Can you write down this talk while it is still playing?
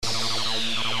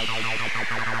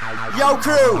Yo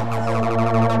crew,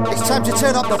 it's time to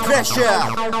turn up the pressure.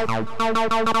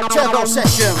 Turbo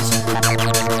sessions,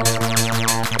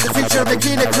 the future of the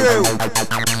Kina crew.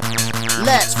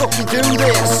 Let's fucking do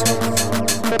this.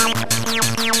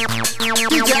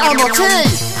 DJ MOT,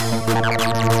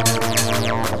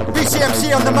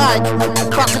 BCMC on the mic,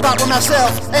 back to back with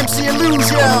myself, MC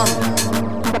Illusion.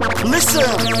 Listen,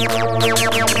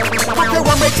 the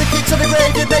one way to kick to the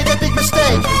grave, you made a big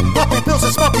mistake. Popping pills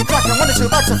and smoking crack and 1 or 2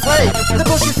 bags of flake. The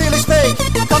bush you feel is fake,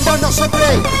 come down not so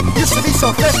great. Used to be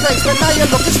so fresh faced, but now you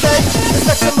look a steak. There's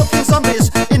better looking zombies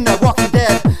in The Walking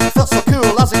Dead. Felt so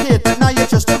cool as a kid, but now you're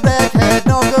just a redhead.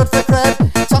 No good for cred,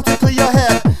 time to clear your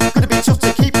head. Gonna be tough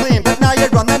to keep clean, but now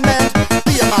you're on the mend.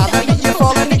 Be a man and meet your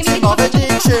fallen victim of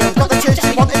addiction. Got the taste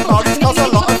you wanted more, it's caused a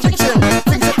lot of friction.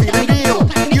 Things are feeling real,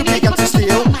 you began to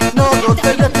steal. No good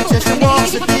for reputation,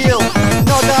 what's the deal?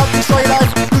 No doubt, destroy your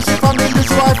life, lose your family, lose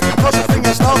your wife. Cross your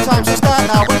fingers, no time, so start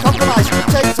now and compromise.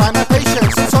 Take time and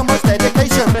patience and so much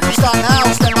dedication. Start now,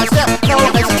 step by step, no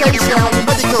hesitation.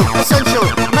 Medical, essential,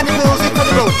 many pills,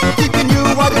 incredible. Keeping you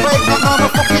wide awake, not normal,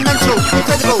 fucking mental.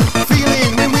 Incredible,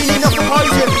 feeling, weaning off the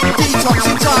poison. Detox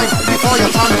in time, before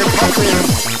your time in the coffin.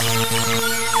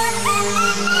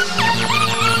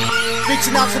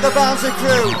 Reaching out to the BOUNCIN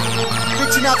crew,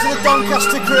 reaching out to the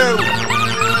Doncaster crew,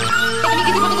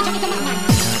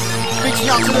 reaching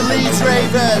out to the Leeds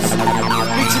Ravers,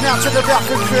 reaching out to the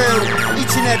Bradford crew,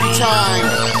 each and every time.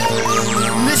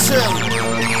 Listen,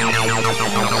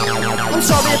 I'm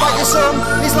sorry about your son,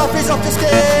 his life is off the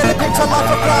scale. He picked a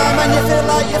life of crime and you feel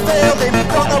like you failed him.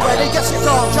 Don't know where he gets it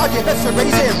from, tried your best to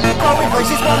raise him. Going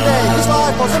places one day, his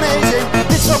life was amazing.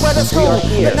 Did so well at school,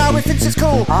 but now he thinks it's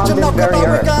cool to knock about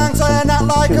with gangs and act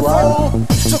like a fool.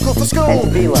 Took off for school,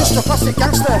 just a plastic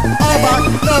gangster. Alright,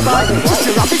 no man, just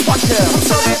your rubbish wanker. I'm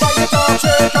sorry about your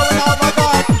daughter, going out like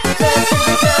that. There's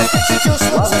something there, but she just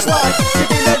looks a slag. You've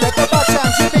been there at the bad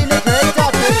times, you've been a great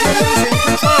dad, but you're losing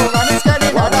control and it's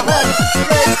getting out of hand.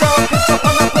 Let's go, picked up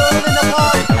on the pool in the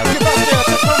park. You best there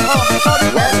to come home before the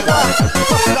rest back.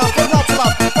 Toss it off, not to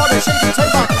laugh, for the shady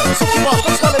take back. Suck you off,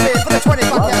 swallow it for the 20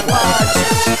 back and bags.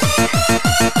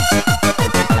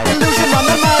 Illusion on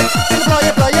the mic,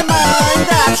 gonna blow your mind.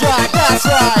 That's right, that's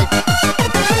right.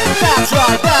 That's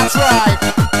right, that's right.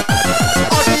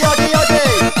 Oggy, oggy, oggy.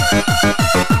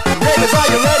 Ravers, are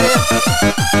you ready?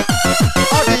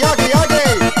 Oggy, oggy, oggy.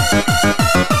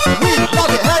 We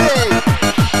love it heavy.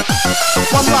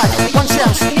 One life, one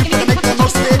chance, you gotta make the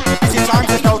most of it. Busy times,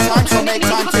 there's no time, so make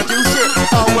time to do shit.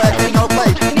 No work and no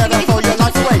play, never throw your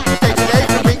life away. Day to day,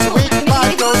 from week to week,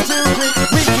 life goes too quick.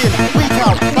 Week in, week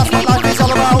out, that's what life is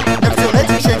all about. Never too late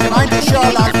to change your mind, it's your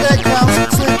life that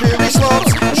counts. Slippery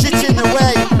slopes, shit in the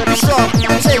way. Be strong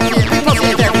and take it, be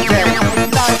positive every day.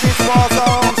 Life is war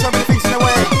zone, so many things in the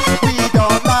way. We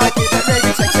don't like it, but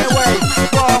Reagan takes it away.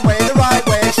 Wrong way, the right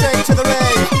way, straight to the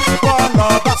rave. One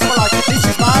love, that's what I like it, this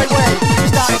is my way.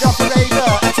 Started off the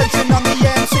radar, attention on the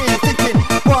MC. Thinking,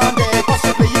 one day,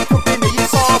 possibly you could be me.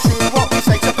 It's all true, what we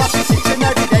say to plastic each and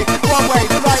every day. One way,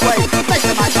 the right way, make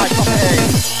the mic like property.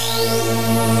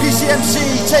 BCMC,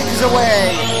 take us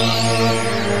away.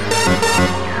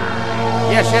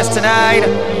 Yes, yes, tonight.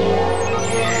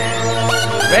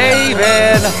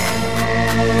 Raven.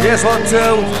 Yes, 1,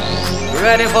 2.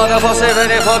 Ready for the bossy,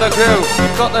 ready for the crew.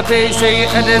 Got the PC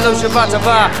and the Illusion back to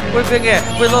back. We bring it,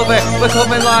 we love it, we're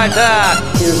coming like that.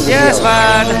 Yes,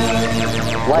 man.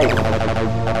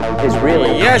 Life is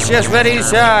really yes, ready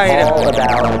inside. all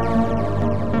about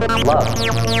love.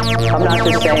 I'm not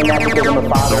just saying that because I'm the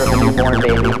father of a newborn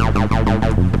baby.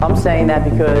 I'm saying that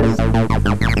because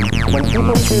when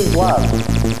people choose love,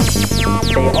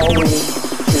 they always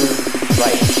choose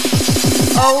right.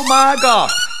 Oh my god.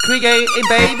 Creating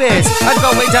babies and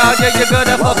going down, yeah, you're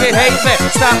gonna fucking hate me.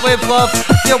 Start with love,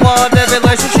 you want a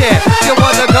relationship, you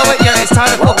wanna go it, yeah, it's time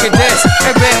to fucking diss.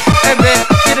 Every,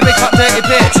 you're a big hot dirty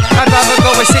bitch. I'd rather go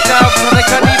and sit down, so I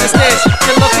think I need a stitch.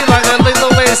 You're looking like a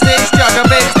little weird stitch, Jack, a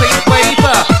big speed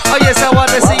waver. Oh yes, I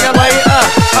wanna see you later.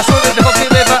 I swim in the fucking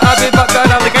river, I've been back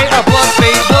down alligator. Blood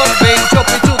beat,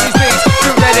 jumping to these beats.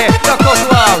 You ready? Of course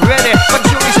you are, ready. When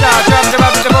shooting star, driving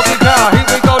around in the fucking car. Here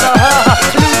we go now, ha ha.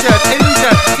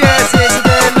 Illusion. Yes, it's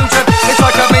the illusion. It's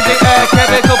like I'm in the air,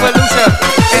 chemical pollution.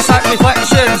 It's like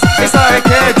reflections, it's like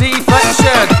a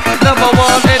deflection. Number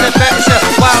 1 in affection.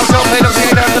 Wow, jumping up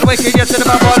here down to the wicked, yes, to the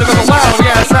bad boy, the river. Wow,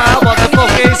 yes, I want the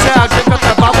fucking sound. You got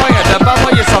the bad boy and the bad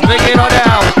boy, yes, I'm bringing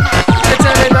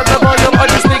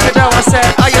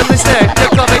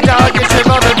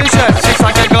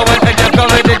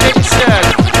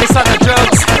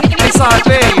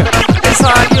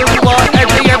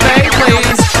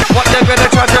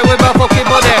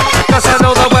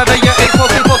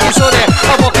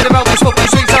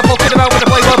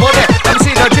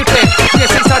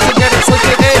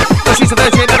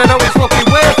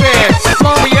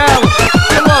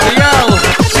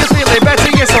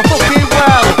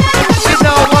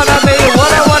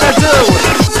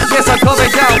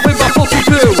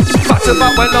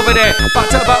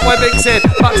mixing.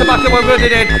 Back to back and we're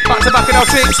running in. Back to back and I'll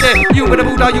tricks it. You better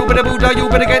move down, you better move down, you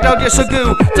better get down, yes a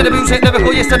goo. To the music,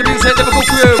 lyrical, yes to the music, lyrical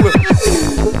crew.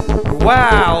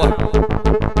 Wow.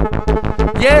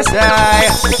 Yes,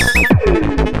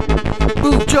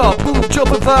 Boom, jump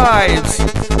and vibes.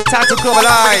 Time to come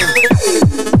alive.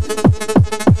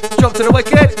 Jump to the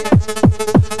wicked.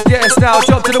 Yes, now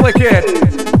jump to the wicked.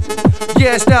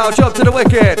 Yes, now jump to the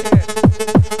wicked.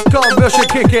 Come, rush and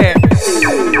kick it.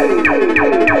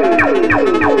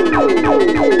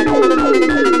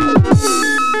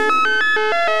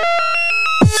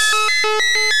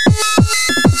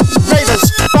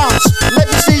 Ravers, bounce, let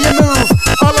me see you move.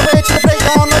 All the way to the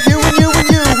breakdown of you and you and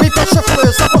you. We've got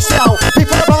shufflers that will style.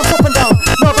 People that bounce up and down.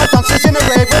 Mobile dancers in a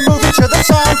rave, we're moving to the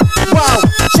sound. Wow,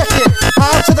 check it,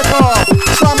 out to the core.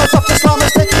 Slammers after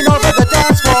slammers taking over the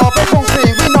dance floor. But one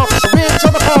thing we know for we're to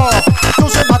the core.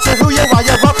 Doesn't matter who you are,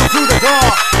 you're welcome through the door.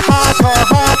 Hardcore,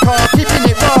 hardcore, keeping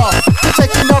it raw. We're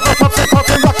taking over pops and pop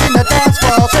and rocking the dance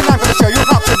floors. And I'm gonna show you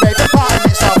how to rave and party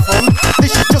and it's all fun.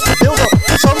 This is just a build up,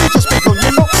 it's only just begun,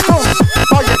 you're not stunned.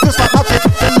 Oh yeah, feels like magic,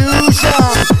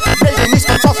 illusion. Raving is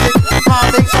fantastic,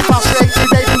 hard beats and fast rates. You're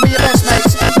raving with your best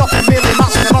mates. Nothing really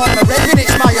matters anymore, the raving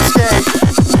it's my escape.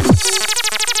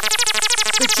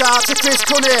 Big shout out to Chris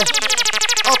Cunny,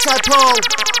 outside Paul,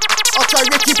 outside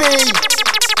Ricky B.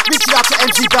 Reaching out to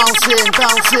MC Bouncin,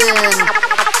 Bouncin.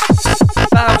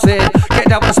 Bouncing, get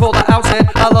down with the small that outing.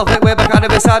 I love it, we're back out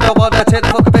of this. I don't wanna take the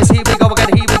fuck of this. Here we go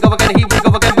again, here we go again, here we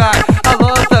go again back. I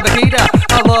love the bikini,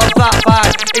 I love that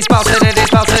vibe. It's bouncing and it's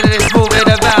bouncing and it's moving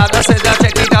around. I said now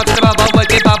check me down to the bum, I'm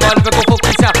wicked, bum, I'm gonna go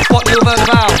fuck out. What you heard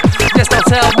about? Just don't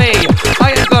tell me.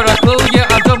 I ain't got a clue, yeah,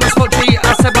 I'm done with spongy.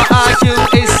 I said my IQ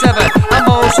is 7,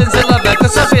 emotions 11.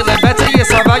 Cause I'm feeling better,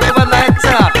 yes, I'll write you a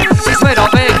letter. It's made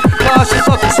of ink, gosh, you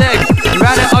fucking sick.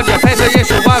 Write it on your paper, yes,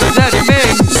 you want it, dirty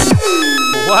mix.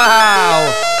 Wow.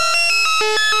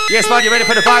 Yes, man, you ready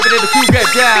for the vibe and the crew get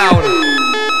down?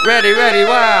 Ready, ready,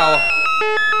 wow.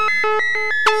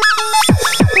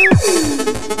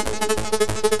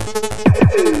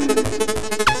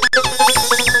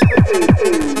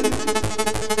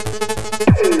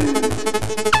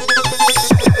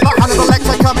 Like Hannibal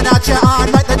Lecter coming at your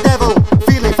arm like the devil.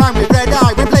 Feeling fine with red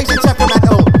eye, when blazing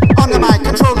temperamental. On the mic,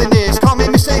 controlling this, call me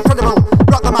Mr. Incredible.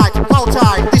 Rock the mic, hold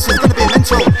tight, this is gonna be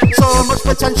mental. So much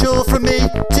potential from me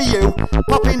to you.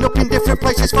 Popping up in different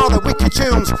places for the wicked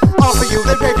tunes. All for you,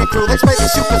 the raving crew, let's make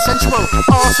it super sensual.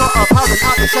 All sort of apparent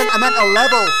at the sentimental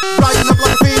level. Rising up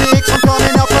like a phoenix, I'm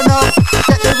coming up and up.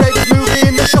 Get the ravers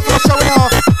moving, the shuffle showing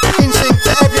off. In sync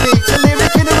to every beat, to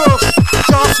lyric in a rush.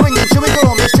 Jaw swinging, chewing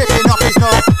gum, he's tripping off his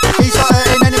nut. He's not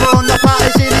hurting anyone, the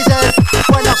party's in his head.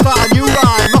 When I start a new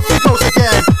rhyme, off he goes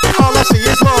again. All I see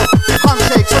is love,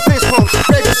 handshakes or fist bumps.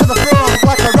 Ravers to the front,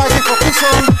 like a rising fucking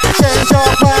sun. Change your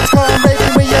plans, come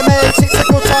raving with your mates. It's a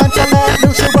good time to let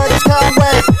loose your words, can't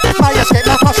wait. My escape,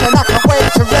 my passion, I can't wait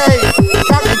to rave.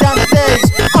 Counting down the days,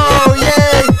 oh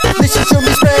yeah. Listen to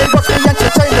me spray, watch me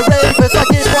entertain the ravers. I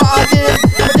give what I give,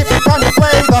 a different kind of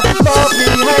flavour. Love me,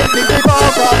 hate me, we've all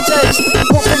got taste.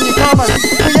 One thing in common,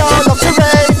 we all love to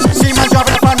rave. See man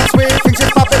driving a fan that's weird, thinks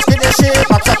it's bad, let's get this shit.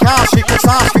 Bags a car, secret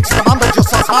sauce, fixes the man but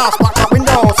just has hearts. Black out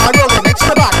windows, I roll it next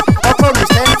to the back. Our cronies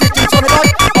 10, 15, 20 back.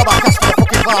 Bob I cast for the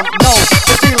fucking plant, no.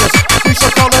 The dealers, we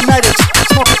shall call them medics.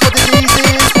 Smoking for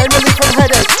diseases, pain relief from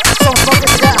headaches. Some smoking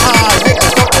to get high,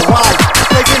 haters don't know why.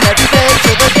 Blazing every day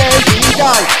till the day we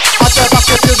die. Add the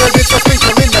basket to the ribs,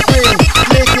 sprinkle in the green.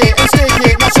 Lick it and stick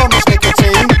it, not so much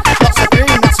nicotine. Lots of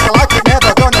green, that's I like it,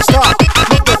 never gonna stop.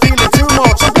 Love the feeling too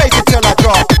much, I'm blazing till I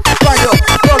drop. Grind up,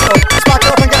 roll up, spark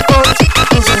up and get fucked.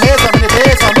 Losing hairs, how many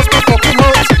days, I must be fucking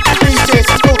hooked. These days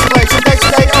it's cultivation, day to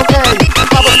day, okay.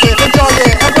 I was live, enjoy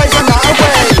it, and raising that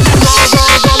away. Roll,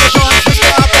 roll, roll it on, twist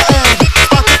it at the end.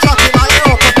 Spark the chocolate, light it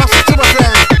up and pass it to a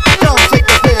friend. Don't take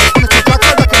the piss, when it's too dark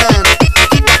to recommend.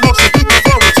 Keep that motion, keep it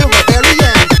flowing till the very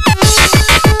end.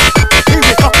 Here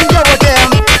we fucking go again.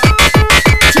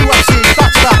 2 MCs,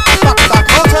 back to back,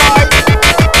 hold tight.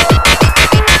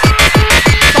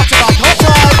 Back to back, hold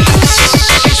tight.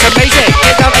 It's amazing,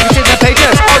 get down everything the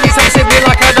pages. Oh yes, I'm sitting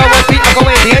like I know what beat I'm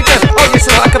going the edges. Oh yes,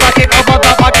 I can back it up on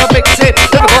that mic, I'm mixing.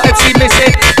 Lyrical MC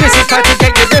missing, this is time to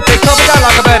get you ripping. Coming down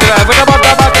like a murderer, when I'm on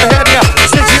that mic, I'm hitting ya.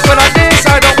 Since you put on this,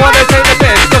 I don't wanna take the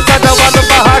piss. Cause I know I'm the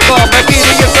hardcore, my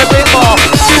feeling is a bit more.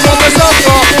 You want the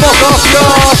softcore, fuck off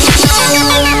yours.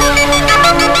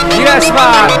 Yes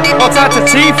man, what's that to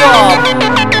T-Form?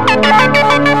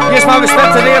 Yes man,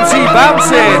 respect to the MC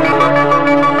Bouncin.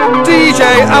 DJ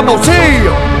MOT.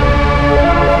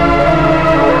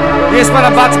 Yes man,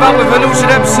 I'm back to back with Revolution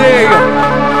MC.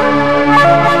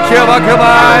 Come on, come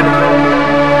on.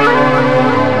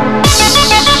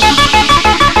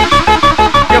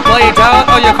 down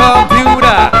on your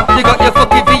computer. You got your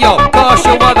fucking video, gosh,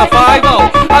 you want a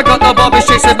 5-0. I got the bobbies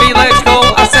chasing me, let's go.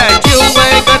 I said, you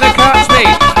ain't gonna catch me.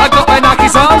 I got my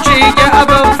Nikes on G, yeah, I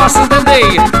run faster than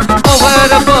thee. Over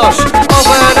the bush,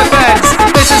 over the fence.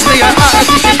 This is me, I'm at a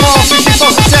fishing ball,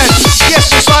 10. Yes,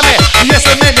 it's funny, yes,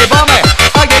 I'm in the bomber.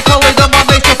 I get calling on my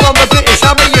mates from the British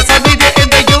Army. Yes, I need it in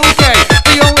the UK.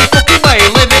 The only fucking way,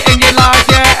 live it in your life,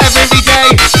 yeah, every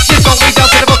day. You're going down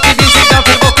to the fucking music, down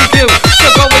to the fucking queue.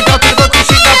 You're going down to the fucking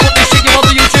shit, now put this shit you on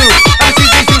the YouTube. And it's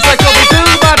easy to say, come do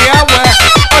by the hour.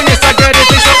 Oh yes, I get it,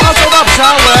 it's so also up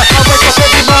sour. I wake up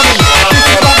every morning,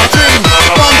 thinking about my dream.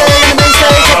 One day in the main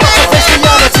stage, I've got to face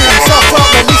reality. Self-talk,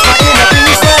 release my inner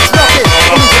beast, let's rock it.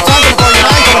 I'm losing time, gonna blow your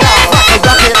mind, coming out like a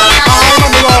rocket. I'm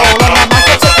on the roll, and my mind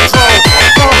can take control.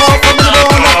 No hope from the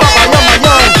road, I've got my own,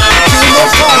 my own. Too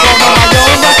much time, going on my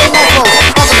own, like a micro.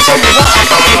 I'm gonna show you what I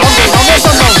got, you're wondering, I'm what's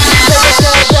unknown.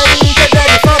 Baby, get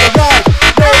ready for the ride.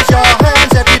 Raise your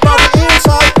hands, everybody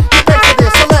inside. You pay for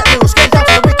this, so let loose, get down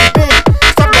to the wicked beat.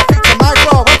 Stop your feet to my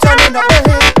floor, I'm turning up the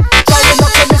heat. Trying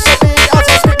not to miss a beat as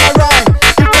I spit my rhyme.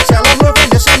 You can tell I'm moving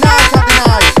this and I can't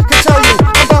deny. Can tell you,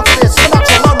 I'm down for this, so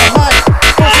natural on the mic.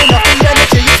 Buzzing up the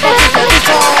energy, it's magic every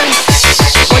time.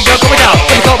 When you're going down,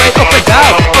 when you go way up and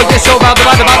down. Oh, you're so round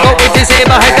and about, but with this in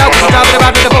my head down. Cause I'm driving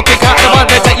around in the fucking cat, the one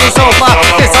that take you so far.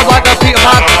 This I'm like a Peter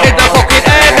Pan in the fucking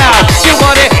air now. You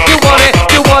want it, you want it,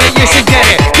 you want it, you should get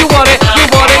it. You want it, you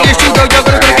want it, you should know you're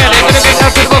gonna get it. Gonna get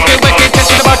down to the fucking wicked, get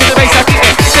to the back of the bass, I kick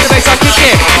it. To the bass, I kick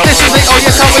it. This is me, oh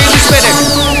yes, I'm really spinning.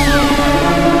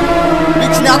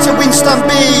 Reaching out to Winston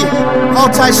B,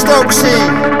 Multi-Stokesy,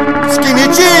 Skinny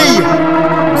G,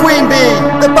 Queen B,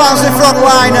 the bouncing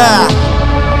frontliner.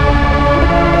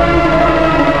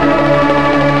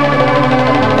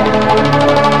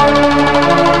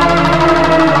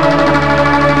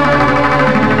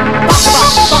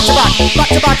 Back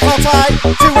to back, hold tight.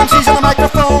 Two MCs on the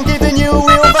microphone, giving you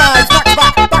real vibes. Back to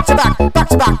back, back to back, back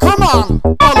to back. Come on,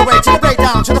 all the way to the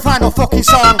breakdown, to the final fucking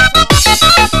song.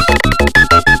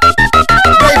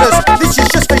 Ravers, this is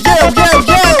just for you, you,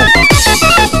 you.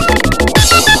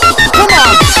 Come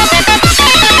on.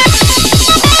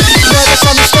 Nervous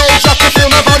on the stage, I can feel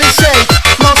my body shake.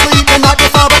 No sleep the night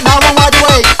before, but now I'm wide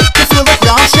awake. Can feel the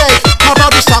ground shake, my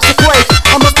body starts to quake.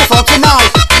 I must perform tonight,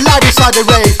 live inside the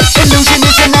rave. Illusion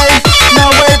is your name, no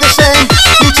way the same.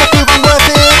 Need to prove I'm worth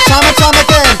it, time and time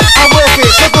again. I work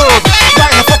it so good, right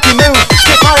in the fucking mood.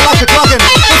 Skip high like a dragon,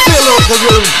 and fill up the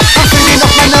room. I'm feeling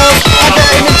off my nerves, I'm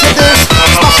getting into this.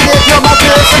 Smashing it, you're my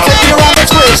purse, and taking around the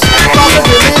twist. Rather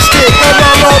realistic, they're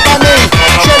all over by me.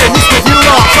 Sharing this with you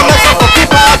lot, so let's all fucking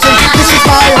party. This is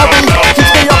my hobby,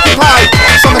 keeps me occupied.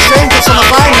 Some are strangers, some are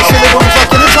fine, the silly ones like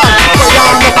in a time. Way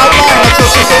down the pipeline, I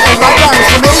trust you getting right rhymes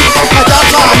for me. My dad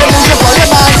time, illusion, blow your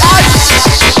mind.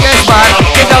 Yes, man,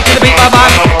 get down to the beat, my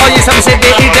man. Oh, yes, I'm saying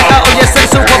they need it out. Oh, yes, I'm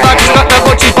super man. Just got that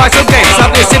much, you buy some games.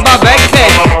 Have this in my bank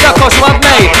kid. That cost what I've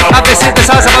made. Have this in the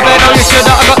size of my bed. Oh, yes, you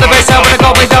know I got the best sound when I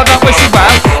go way down, not wishing well.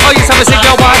 Oh, yes, I'm a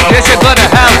single one. Yes, you're gonna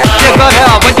hell. You're gonna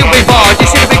hell when you be born. You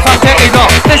see the big fat taking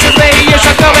off. This is me, yes,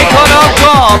 I'm going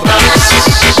on.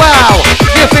 Wow,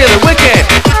 you're feeling wicked.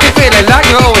 You're feeling like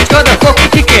you're always gonna fucking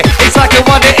kick it. It's like you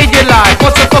want it in your life.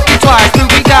 Once a fucking twice.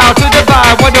 Moving down to the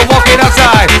vibe when you're walking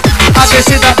outside. I can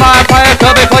see that vampire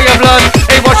coming for your blood.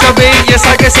 Hey, what's your beat? Yes,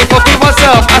 I can see fucking what's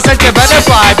up. I said you better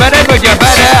fly, better move, you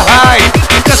better hide.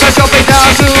 Cause I'm jumping down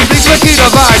to this mosquito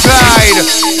vibe ride.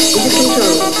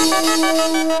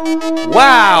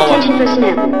 Wow.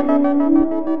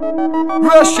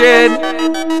 Russian.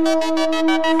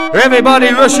 Everybody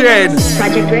rushing.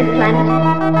 Project Red Planet.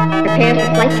 Prepare for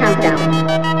flight countdown.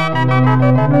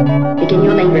 Begin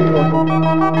your main report.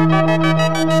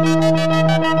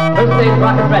 First stage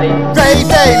rocket ready. Rave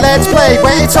day, let's play,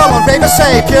 wait it's all on Raver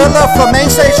Say. Pure love from main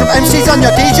stage, from MCs on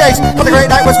your DJs. But the great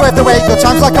night was worth the wait, good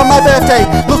times like on my birthday.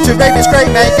 Look to rave is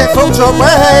great mate, get full up,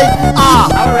 well hey.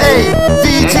 R-A-V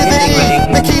to the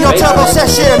E, the keynote turbo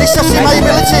session, assessing my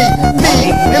ability. Me,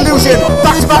 illusion,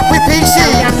 back to back with PC.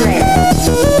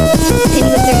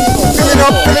 Filling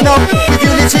up with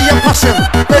unity and passion.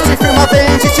 Burning through my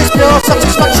veins, it's just pure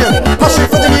satisfaction. Passion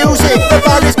for the music, the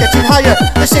bar is getting higher.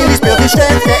 The scene is building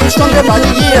strength, getting stronger by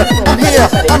the year. I'm here,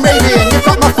 I'm raving, you've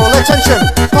got my full attention.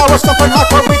 Power stop and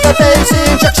hardcore with the bass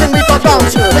injection. We've got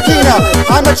bounce, the keener,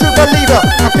 I'm a true believer.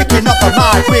 I'm picking up the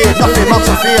mic with nothing more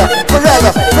to fear.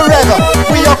 Forever, forever,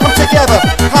 we all come together.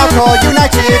 Hardcore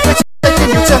united, we're taking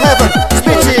you to heaven.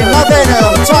 Spitting my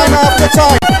venom, time after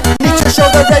time. Need to show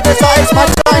the ravers that it's my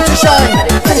time to shine.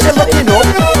 Things are looking up,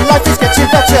 life is getting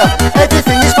better.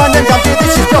 Everything is fine and dandy,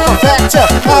 this is proper factor.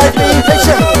 I've been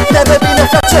patient, never been a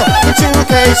fetcher. In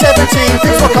 2K17,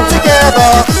 things will come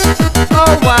together.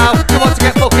 Oh wow, you want to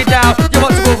get fucking down.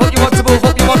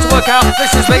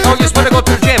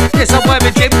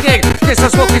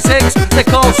 fucking six. They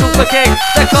call Super King,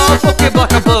 they call fucking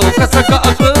black and blue. Cause I got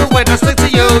a clue when I stick to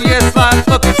you. Yes, man,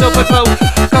 fucking super cool.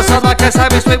 Cause I like a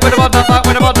cyber split when I'm on that fight,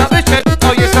 when I'm on that mission.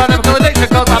 Oh, you can't have a addiction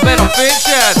cause I'm in on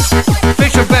fiction.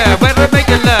 Fiction bear, when I make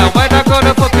it learn. When I'm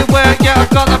gonna fucking work, yeah, I've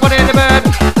got that money in the burn.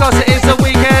 Cause it is the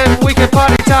weekend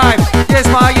party time. Yes,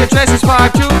 my address is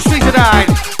 5 June Street tonight.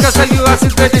 Cause I you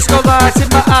see the disco lights in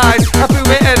my eyes. I prove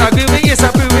it and I do it, yes, I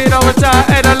prove it all the time.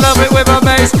 And I love it with my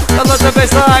bass, I love the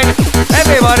bass line.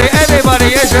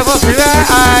 Everybody, is your fucking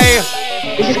eye.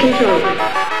 This is control.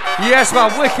 Yes,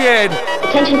 man, wicked.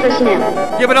 Attention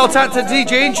personnel. Give it all time to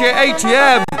DJ into your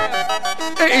ATM.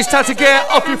 It is time to get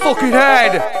off your fucking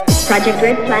head. Project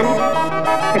Red Plan.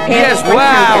 Prepare Yes, for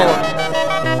wow.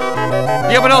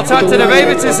 countdown. Give it all time to the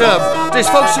favoritism.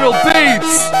 Dysfunctional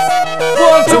beats.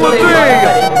 1, 2, and 3.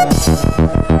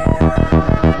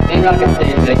 And rocket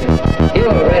stage. You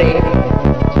are ready.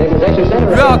 Stabilization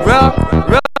center. Rock.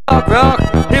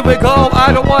 Here we go.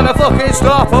 I don't wanna fucking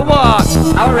stop or what?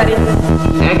 Our ready.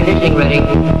 Air conditioning ready.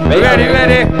 Ready.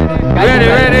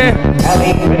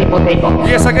 Ready for takeoff.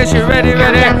 Yes, I guess you're ready.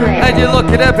 And you're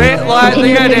looking a bit like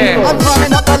the Eddie. I'm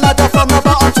climbing up the ladder from the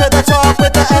bottom to the top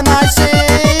with the MIC.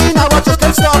 Now I just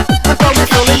can't stop. I'm going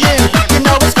fully in. You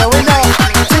know it's going on.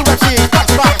 2 and 3, back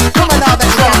to back. Coming out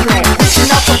that's strong.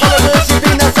 Reaching out to followers, you've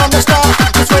been there from the start.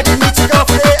 Just ready me to go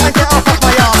for it and get off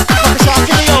my arse. Like a shark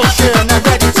in the ocean and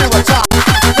ready to attack.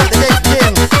 Let the game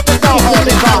begin. There's no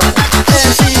holding back.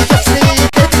 MC Destiny,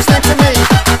 baby's name to me.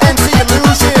 MC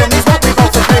Illusion is what we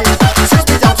both agree. 6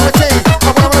 me down to a T.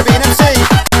 I wanna be an MC.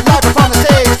 Live up on the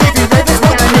stage, giving ravers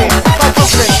what they need. Like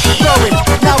confidence, growing.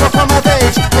 Now up on my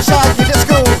page. A shy kid at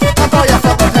school. I'm boy, I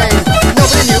felt the pain.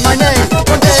 Nobody knew my name.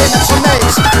 One day I met some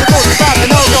mates. The good, the bad, the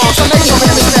no-goes. I made so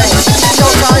many mistakes. No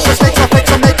time for snakes or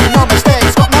pigs. I'm making no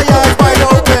mistakes. Got my eyes wide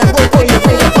open. We'll put you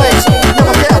in your place.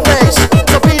 Never get a face.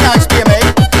 So be nice, be a mate.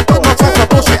 Got no time for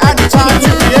bullshit and time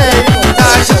to create.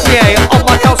 Time to create on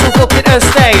my council fucking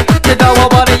estate. You know I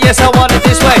want it, yes I want it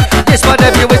this way. Yes, my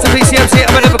nephew is the PCMC.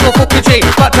 I'm a Liverpool fucking G.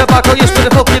 Back to back, oh you spin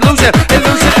a fucking illusion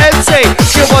MC.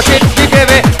 You watch it, you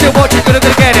give it. You watch it, you're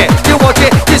gonna get it. You watch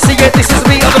it, you see it. This is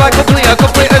me on the mic, complete.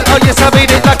 Oh yes, I mean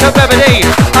it like a remedy.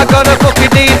 I gotta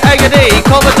fucking need A&E.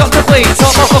 Call the doctor please,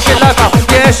 sort my fucking life out.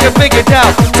 Yes, you figured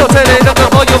out. So turn it up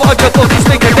the volume on your fucking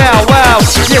speaker now. Wow,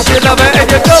 yes you love it and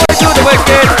you're going to the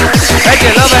wicked. And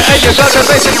you love it and you're gonna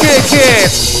make a kid.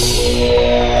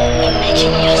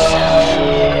 Imagine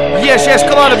yourself Yes,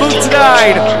 come on, a boot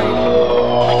tonight.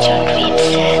 what your dream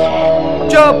said.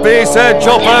 Jump beats and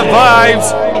jumper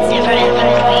vibes. Never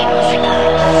ever dream of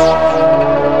love.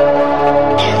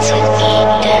 Dance with me,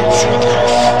 dance with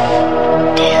us.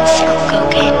 Dance on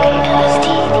cocaine, LSD,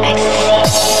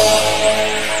 ecstasy.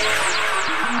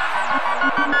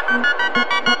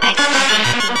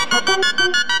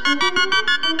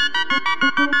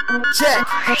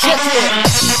 Check it.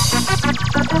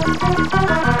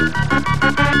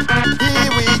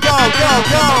 Here we go.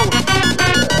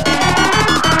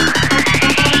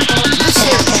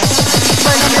 Listen,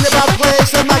 when I'm in a bad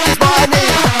place, the mic is what I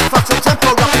need. Fast and tempo,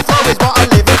 rapid flow is what I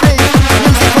live and breathe.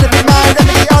 Music for the big mind,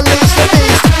 remedy, unleash the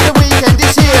beast. The weekend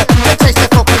is here, let's taste the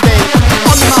fucking beat.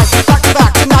 On the mic, back to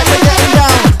back, tonight we're getting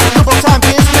down. Double time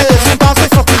business, and bounce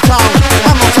this fucking town.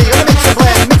 I'm on tea, on a mix of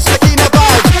blend, mix the keen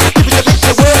vibes. Give it a bit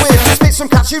to work with, spit some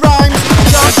catchy rhymes.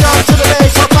 Jump to the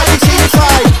bass, hot like it's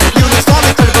inside. Unit style,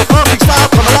 incredible flow, freestyle,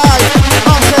 come alive.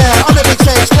 On there, on the big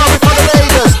stage, flowing for the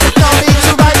raiders. No need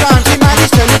to write rhymes, in my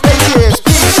turn the pages.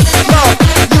 Peace, love,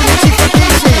 unity for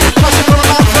PC. Passion for a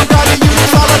man from driving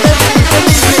units, all of empty.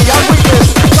 Believe me, I'm weakness,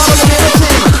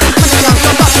 solidarity. When it comes,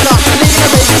 I'm back to that, leading a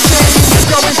major change.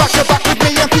 Going back to back with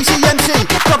me and PCMC.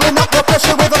 Doubling up the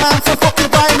pressure with a man from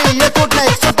fucking buy me. A good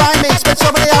mate, so buy me. Spent so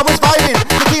many hours vibing.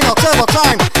 The keynote, turbo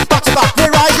time. Back to back,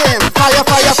 we're rising.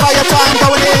 Fire time,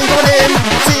 going in.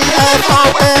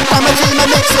 TFOM, I'm a team of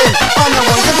mixing. On the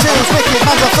ones and twos, wicked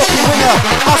man's a fucking winner.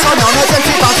 Also known as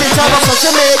empty bouncing turbo, such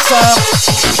a mixer.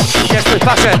 Yes, with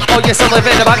passion. Oh yes, I live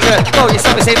in the back. Oh yes,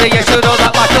 let me see me. You should know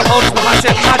that microphone's my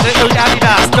passion. I don't know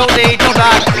Adidas, don't need no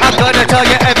rag. I'm gonna tell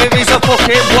you every reason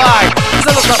fucking why. Cause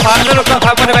I look like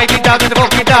that when I make it down in the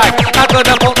fucking night. I'm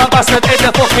gonna put that bastard in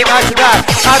the fucking night tonight.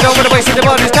 I don't wanna waste the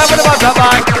money, it's time for the ones that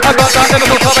mine. I got that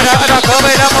Liverpool coming out and I'm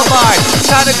coming out my mind.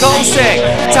 Time to go sick,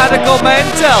 time to go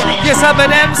mental. Yes, I'm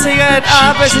an MC and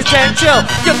I'm residential.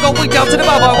 You're going down to the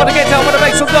bar, I wanna get down, wanna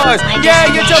make some noise. Yeah,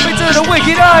 you're jumping to the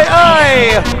wicked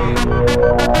eye.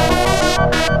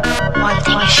 One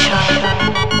thing is sure.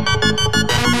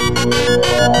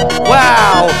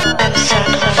 Wow. I'm so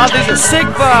close. Man, these are sick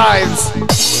vibes.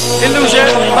 Illusion,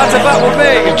 back to back with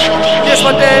me. Yes,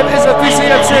 my name is a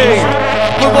PCMC.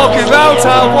 We're walking round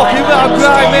town, walking round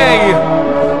grimy.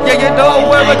 Yeah, you know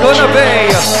where we're gonna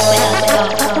be.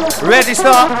 Ready,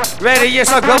 start, ready,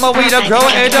 yes, I grow my weed, I'm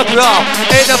growing in the ground,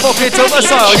 in the bucket of the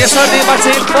soil, yes, I need my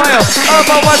tin foil,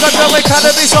 otherwise I'm growing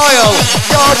cannabis oil.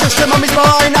 You're just a mummy's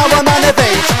boy, now a man of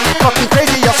age. Fucking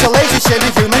crazy, you're so lazy,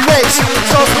 semi-human race.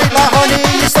 So sweet like honey,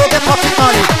 you still get pocket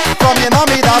money from your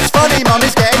mummy, that's funny,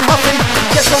 mummy's getting huffy.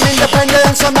 Get some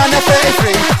independence, a man of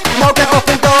 33. No get up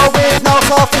and go with no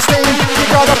self-esteem. You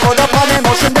gotta put up on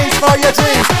emotion needs for your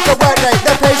dreams. The work rate,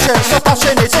 the patience, the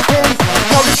passion is a key.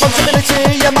 No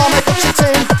responsibility, your mama cooks your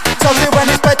tea. Tells you when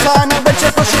it's bedtime and when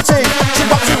to brush your teeth. She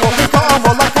wraps you up in cotton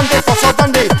wool like candy for so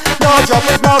dandy. No job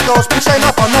with no goals, bring shame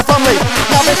up on the family.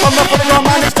 Now they come up with your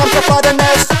man, it's time to fly the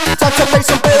nest. Time to pay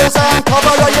some bills and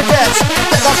cover all your debts.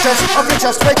 Get that stress off your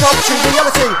chest, wake up to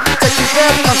reality. Take you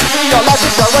care, can't you feel your life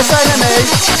is your worst enemy.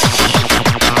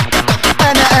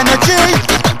 Energy.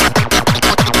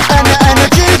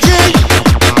 Energy, G.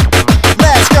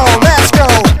 Let's go, let's go.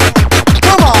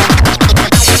 Come on.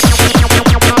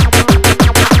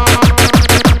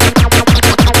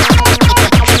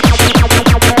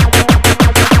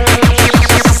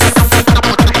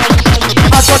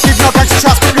 I've got give no gangster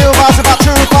shots, but real bars about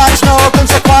true fights. No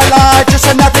guns are quite live, just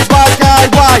an average white guy.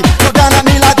 Why? Look down at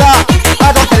me like that.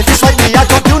 I don't care if you slate me, I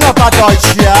don't do no bad boys,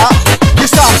 yeah. You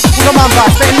stand with a man back,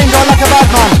 spitting lingo like a bad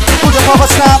man. Put up over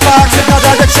snapbacks with no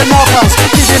direction, no plans.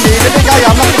 Giving me the big I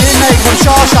am, knocking in me from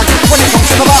Shawshank. When it comes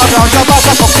to the battleground, you're about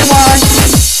to fucking wine.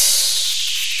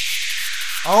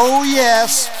 Oh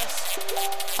yes,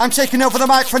 I'm taking over the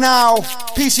mic for now.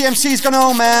 PCMC's gone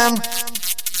home, man.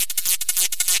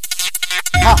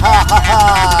 Ha ha ha ha.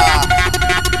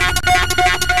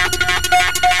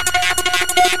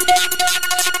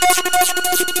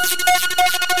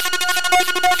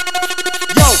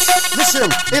 Listen,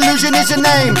 illusion is a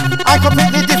name. I'm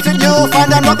completely different, you'll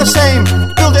find I'm not the same.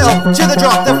 Build it up to the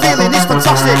drop, the feeling is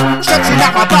fantastic. Stretching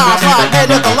out my bars like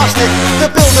head of the elastic. The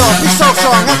build up is so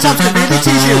strong, at times can really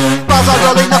tease you. Bars are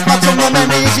rolling off my tongue, the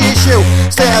memory is the issue.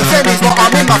 Stay at same is what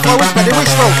I'm in, my flow is very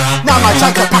wishful. Now my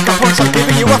time to pack a punch, I'm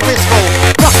giving you a fistful.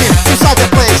 Rocking inside the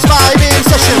place, vibe in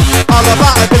session. All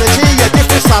about ability, a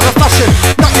different style of fashion.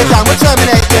 Knock you down with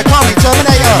Terminator, call me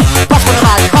Terminator. Pass on the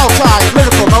mic, hold tight,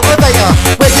 lyrical motivator.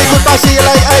 Wake you goodbye, see you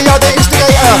later, you're the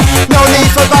instigator. No need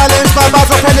for violence, my bars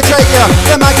will penetrate you.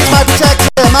 The mic is my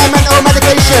protector, my mental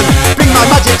medication. Bring my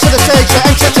magic to the stage to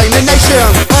entertain the nation.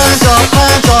 Hands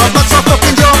up, not so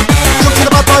fucking jump. Jump to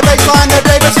the bad boy baseline, the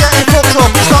ravens getting cooked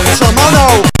up. It's not some, oh no.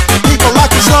 People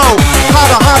like it slow.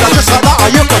 Harder, just like that, or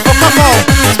you can fuck my phone.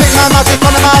 Spit my magic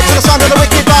on the mic to the sound of the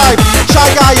wicked vibe. Shy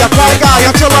guy, a cry guy,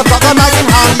 until I've got the mic in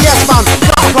hand. Yes man,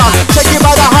 got a plan, take you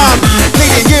by the hand.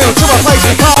 Leading you to a place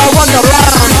we call Wonderland.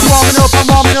 I'm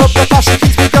warming up, the passion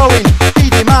keeps me going.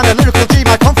 Feeding man, a lyrical G,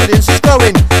 my confidence is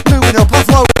growing. Moving up and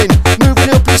flowing, moving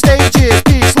up in stages.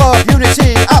 Peace, love,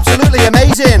 unity, absolutely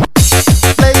amazing.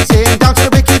 Blazing down to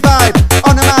the wicked vibe.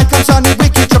 On the mic, I'm sounding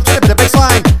wicked, jump to the bit of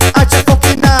bassline. I take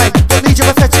fucking nine, don't need your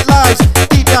pathetic lies.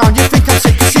 Deep down, you think I'm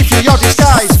sick, you see through your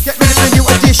disguise. Get rid of the new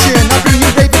edition, I bring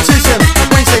you raventism.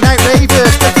 Wednesday night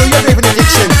ravers, they feel your raven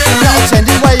addiction. Not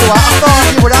attending where you are, I thought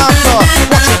you were hardcore.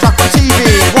 Watching crap on TV,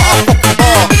 what a fucking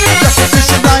bore.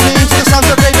 Repetition rhyming to the sound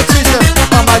of raventism.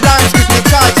 All my rhymes give me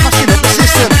tight, smashing up the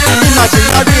system. Imagine,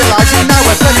 I realise it now,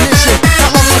 a premonition.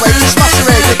 Not long to wait to smash the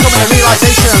rave, becoming a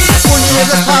realisation. 1 year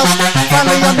has passed,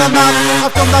 finally on the map.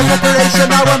 I've done my preparation,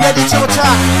 now I'm ready to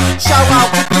attack. Shout out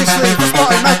to Grizzly for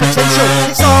spotting my potential.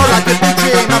 It's all like a big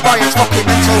dream, my boy's fucking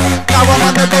mental. Now I'm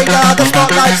on the radar, the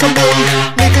spotlight's on me.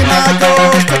 Leaving my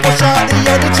goals to push out the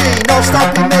energy. No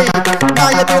stopping me,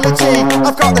 my ability.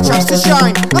 I've got the chance to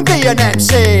shine and be an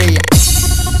MC.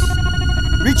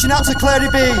 Reaching out to Clary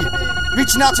B,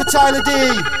 reaching out to Tyler D.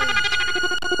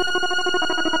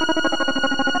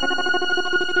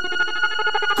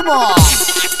 Come on.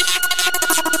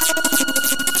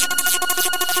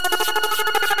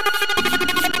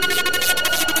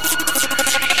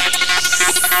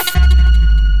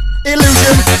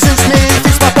 Illusion suits me,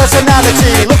 fits my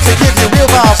personality. Look to give you real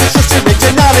bars, it's just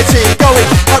originality. Going,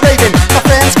 not raving, my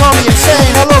friends call me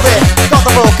insane. I love it, got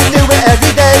the book and do it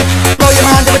every day. Blow your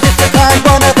mind of a different kind,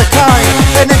 one of a kind.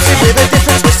 An MC with a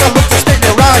different twist, I look to spit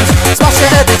your rhymes. Smash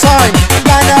it every time,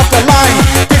 line after line.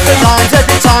 Different lines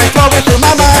every time, flowing through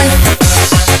my mind.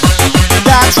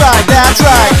 That's right, that's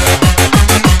right.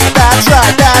 That's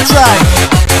right, that's right.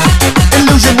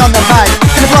 Illusion on the mic,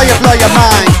 gonna blow your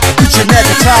mind. Each and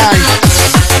every time.